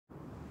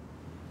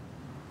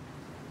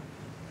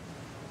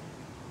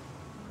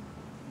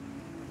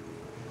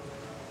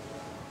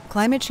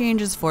Climate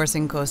change is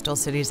forcing coastal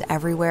cities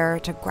everywhere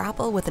to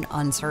grapple with an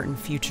uncertain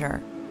future.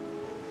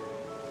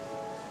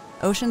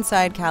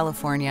 Oceanside,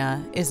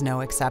 California is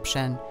no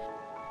exception.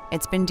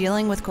 It's been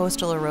dealing with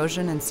coastal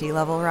erosion and sea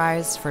level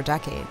rise for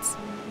decades.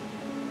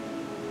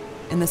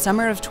 In the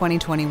summer of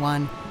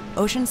 2021,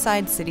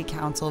 Oceanside City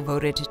Council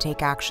voted to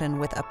take action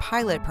with a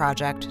pilot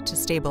project to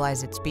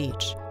stabilize its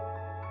beach.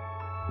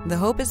 The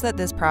hope is that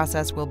this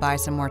process will buy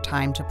some more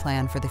time to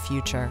plan for the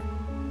future.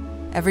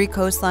 Every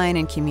coastline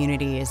and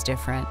community is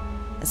different.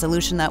 A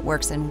solution that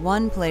works in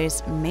one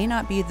place may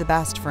not be the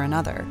best for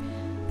another,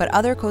 but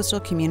other coastal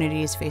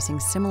communities facing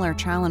similar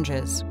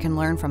challenges can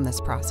learn from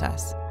this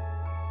process.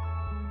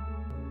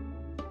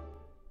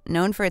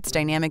 Known for its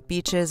dynamic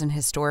beaches and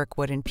historic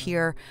wooden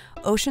pier,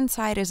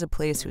 Oceanside is a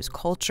place whose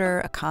culture,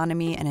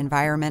 economy, and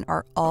environment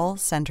are all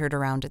centered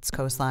around its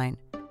coastline.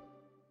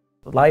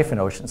 Life in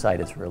Oceanside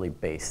is really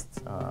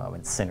based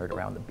and centered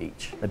around the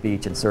beach. The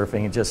beach and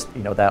surfing and just,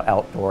 that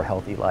outdoor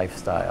healthy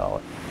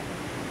lifestyle.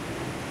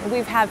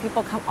 We've had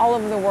people come all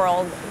over the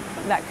world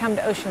that come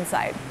to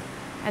Oceanside,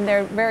 and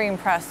they're very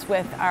impressed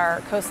with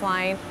our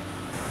coastline.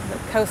 The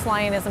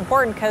coastline is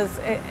important because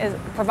it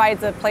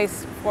provides a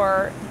place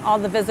for all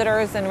the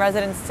visitors and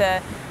residents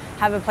to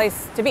have a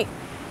place to be.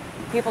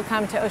 People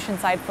come to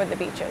Oceanside for the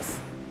beaches.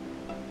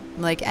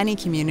 Like any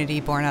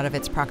community born out of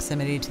its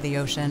proximity to the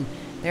ocean,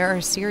 there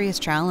are serious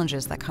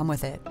challenges that come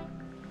with it.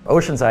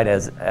 Oceanside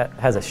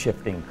has a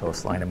shifting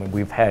coastline. I mean,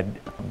 we've had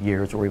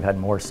years where we've had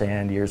more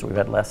sand, years where we've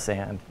had less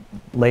sand.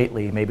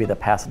 Lately, maybe the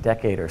past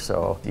decade or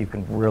so, you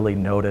can really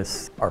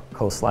notice our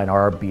coastline,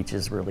 our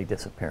beaches really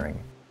disappearing.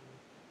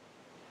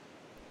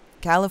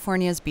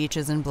 California's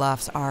beaches and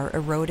bluffs are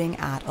eroding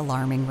at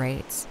alarming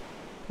rates.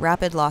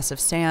 Rapid loss of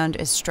sand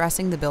is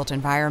stressing the built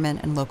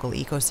environment and local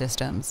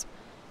ecosystems,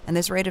 and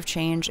this rate of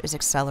change is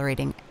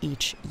accelerating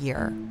each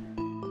year.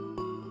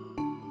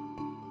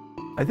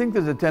 I think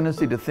there's a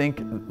tendency to think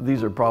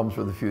these are problems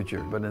for the future,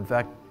 but in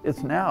fact,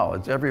 it's now,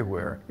 it's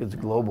everywhere, it's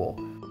global.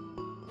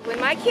 When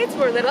my kids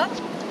were little,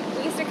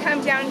 we used to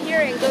come down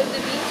here and go to the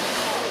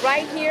beach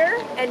right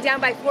here and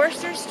down by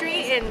Forster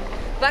Street and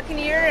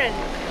Buccaneer, and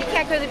you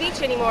can't go to the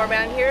beach anymore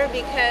around here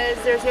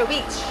because there's no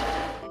beach.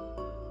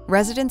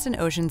 Residents in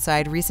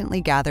Oceanside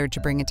recently gathered to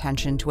bring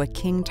attention to a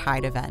king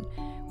tide event,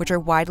 which are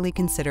widely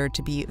considered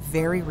to be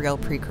very real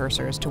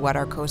precursors to what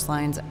our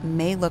coastlines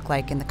may look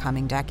like in the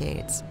coming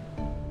decades.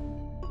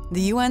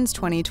 The UN's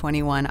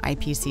 2021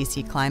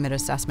 IPCC Climate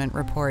Assessment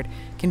Report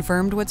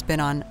confirmed what's been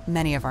on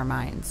many of our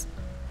minds: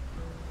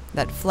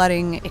 that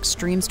flooding,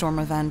 extreme storm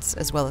events,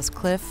 as well as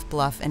cliff,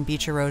 bluff, and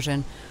beach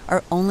erosion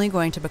are only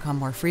going to become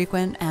more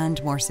frequent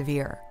and more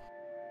severe.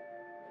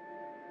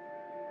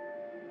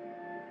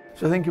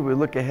 So I think if we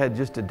look ahead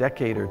just a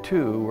decade or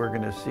two, we're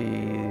going to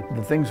see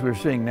the things we're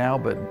seeing now,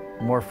 but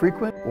more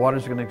frequent.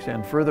 Water's going to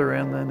extend further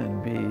inland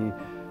and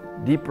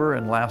be deeper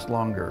and last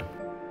longer.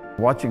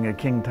 Watching a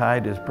king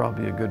tide is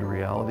probably a good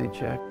reality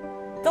check.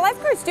 The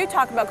lifeguards do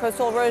talk about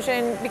coastal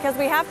erosion because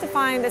we have to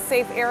find a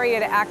safe area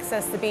to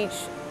access the beach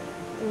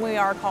when we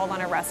are called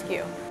on a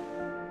rescue.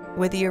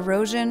 With the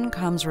erosion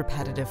comes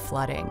repetitive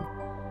flooding.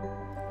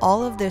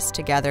 All of this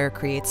together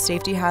creates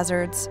safety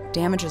hazards,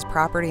 damages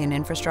property and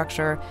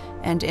infrastructure,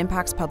 and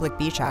impacts public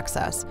beach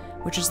access,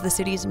 which is the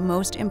city's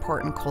most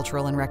important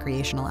cultural and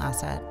recreational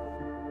asset.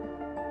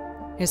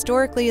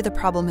 Historically, the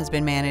problem has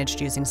been managed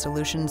using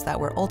solutions that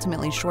were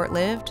ultimately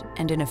short-lived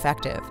and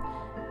ineffective.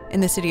 In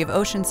the city of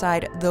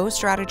Oceanside, those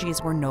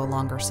strategies were no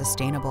longer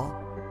sustainable.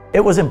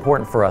 It was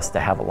important for us to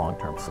have a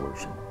long-term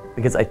solution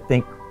because I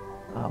think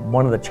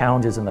one of the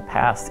challenges in the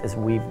past is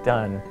we've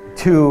done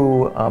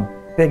two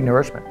big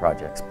nourishment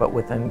projects, but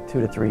within 2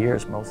 to 3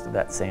 years, most of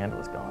that sand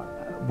was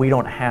gone. We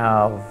don't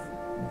have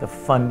the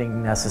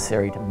funding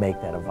necessary to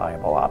make that a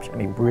viable option. I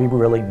mean, we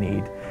really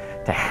need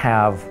to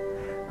have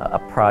a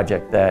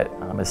project that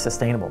is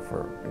sustainable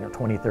for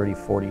 20, 30,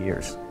 40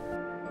 years.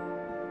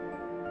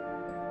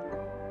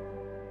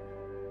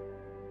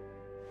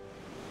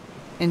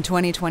 In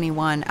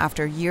 2021,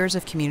 after years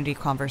of community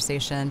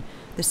conversation,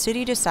 the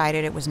city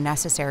decided it was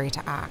necessary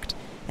to act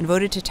and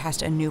voted to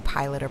test a new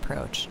pilot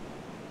approach.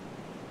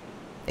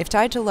 If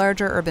tied to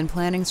larger urban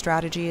planning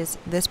strategies,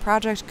 this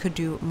project could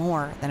do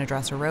more than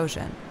address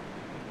erosion.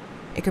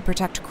 It could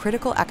protect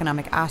critical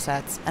economic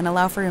assets and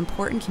allow for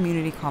important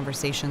community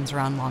conversations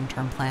around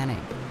long-term planning.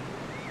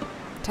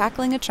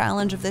 Tackling a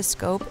challenge of this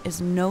scope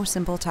is no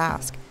simple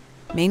task,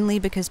 mainly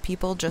because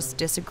people just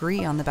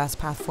disagree on the best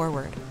path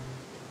forward.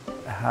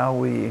 How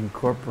we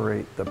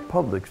incorporate the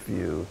public's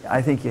view,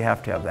 I think you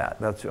have to have that.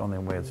 That's the only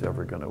way it's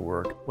ever going to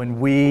work. When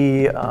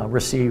we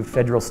received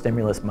federal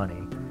stimulus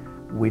money,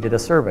 we did a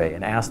survey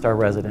and asked our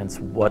residents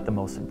what the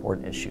most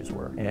important issues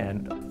were,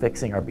 and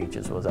fixing our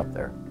beaches was up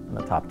there in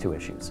the top 2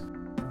 issues.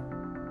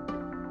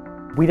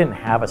 We didn't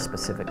have a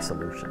specific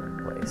solution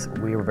in place.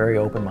 We were very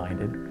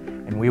open-minded,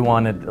 and we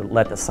wanted to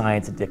let the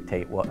science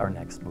dictate what our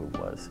next move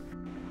was.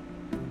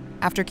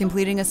 After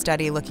completing a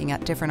study looking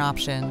at different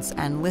options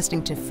and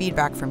listening to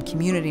feedback from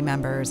community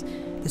members,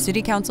 the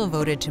City Council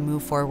voted to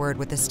move forward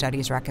with the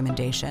study's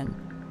recommendation: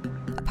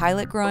 a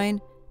pilot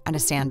groin and a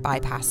sand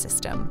bypass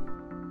system.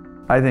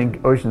 I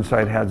think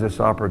Oceanside has this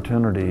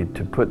opportunity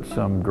to put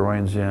some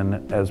groins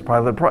in as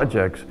pilot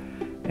projects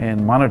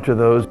and monitor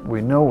those.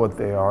 We know what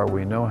they are,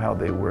 we know how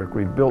they work.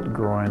 We built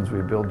groins,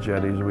 we built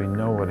jetties, we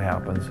know what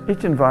happens.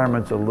 Each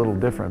environment's a little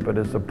different, but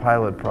as a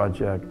pilot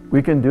project,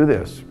 we can do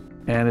this,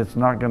 and it's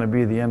not going to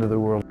be the end of the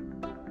world.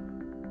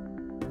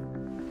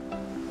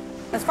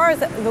 As far as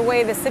the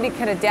way the city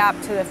could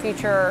adapt to the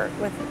future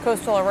with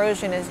coastal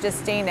erosion is just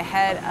staying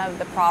ahead of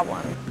the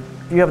problem.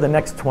 You have the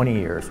next 20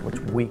 years, which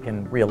we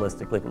can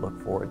realistically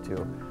look forward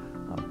to.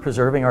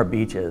 Preserving our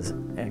beaches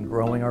and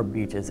growing our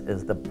beaches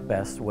is the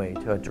best way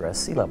to address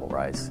sea level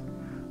rise.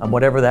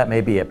 Whatever that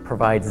may be, it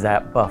provides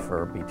that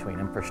buffer between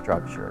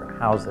infrastructure,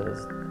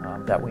 houses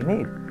that we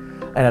need.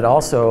 And it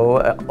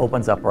also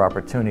opens up our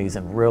opportunities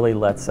and really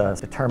lets us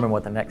determine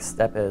what the next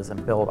step is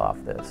and build off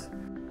this.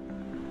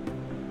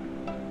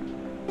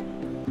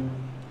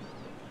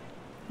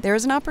 There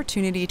is an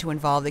opportunity to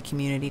involve the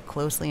community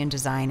closely in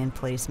design and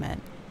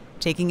placement,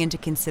 taking into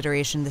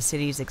consideration the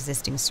city's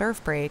existing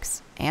surf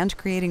breaks and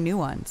creating new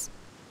ones.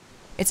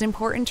 It's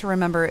important to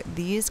remember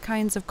these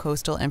kinds of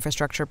coastal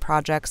infrastructure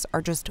projects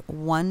are just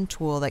one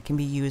tool that can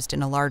be used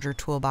in a larger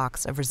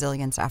toolbox of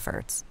resilience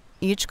efforts.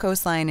 Each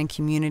coastline and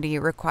community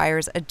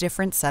requires a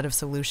different set of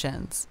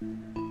solutions.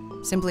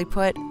 Simply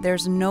put,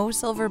 there's no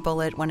silver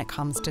bullet when it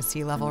comes to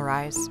sea level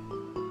rise.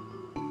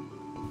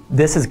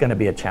 This is going to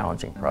be a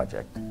challenging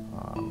project.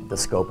 The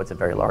scope, it's a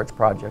very large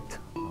project.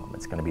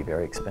 It's going to be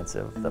very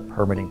expensive. The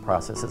permitting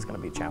process is going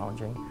to be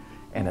challenging,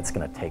 and it's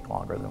going to take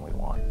longer than we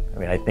want. I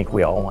mean, I think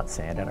we all want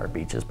sand on our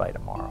beaches by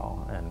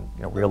tomorrow, and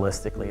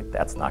realistically,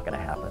 that's not going to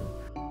happen.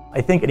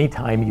 I think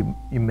anytime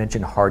you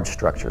mention hard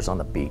structures on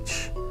the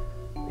beach,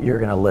 you're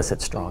going to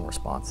elicit strong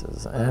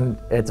responses, and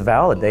it's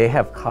valid. They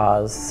have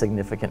caused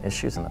significant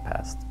issues in the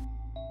past.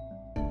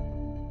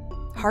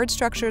 Hard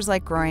structures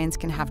like groins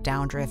can have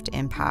downdrift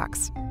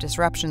impacts,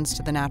 disruptions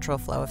to the natural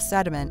flow of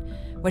sediment,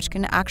 which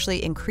can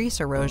actually increase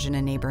erosion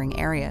in neighboring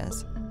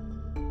areas.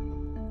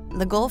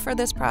 The goal for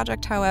this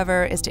project,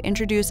 however, is to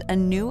introduce a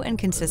new and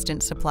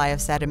consistent supply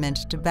of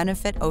sediment to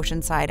benefit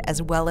Oceanside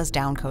as well as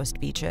downcoast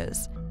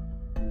beaches.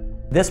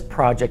 This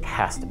project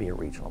has to be a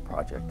regional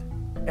project,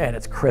 and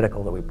it's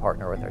critical that we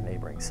partner with our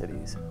neighboring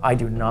cities. I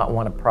do not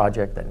want a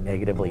project that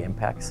negatively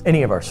impacts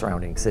any of our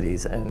surrounding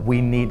cities, and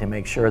we need to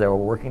make sure that we're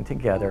working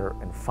together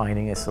and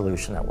finding a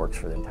solution that works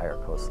for the entire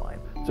coastline.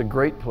 It's a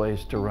great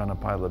place to run a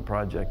pilot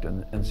project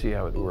and see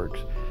how it works.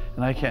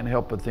 And I can't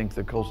help but think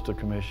the Coastal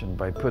Commission,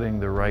 by putting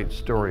the right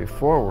story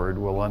forward,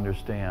 will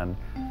understand,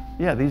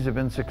 yeah, these have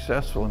been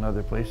successful in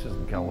other places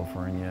in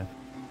California.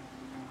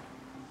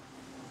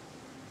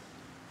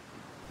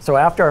 So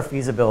after our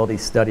feasibility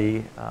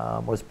study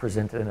was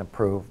presented and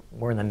approved,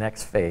 we're in the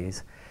next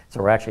phase.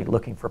 So we're actually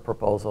looking for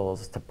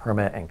proposals to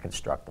permit and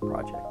construct the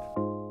project.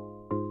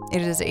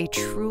 It is a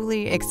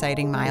truly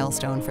exciting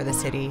milestone for the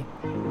city.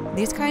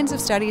 These kinds of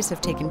studies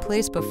have taken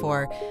place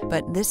before,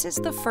 but this is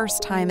the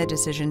first time a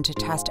decision to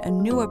test a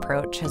new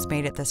approach has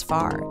made it this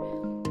far.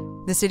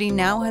 The city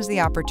now has the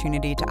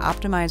opportunity to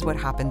optimize what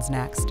happens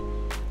next,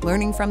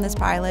 learning from this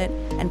pilot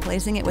and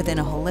placing it within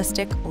a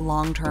holistic,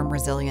 long-term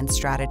resilience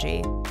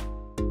strategy.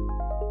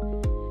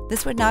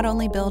 This would not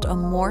only build a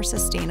more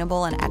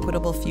sustainable and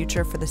equitable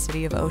future for the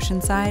city of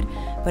Oceanside,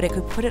 but it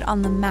could put it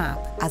on the map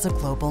as a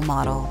global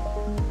model.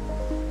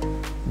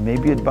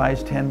 Maybe it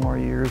buys 10 more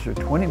years or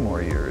 20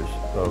 more years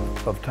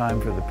of time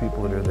for the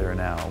people that are there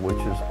now, which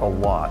is a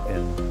lot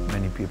in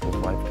many people's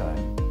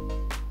lifetime.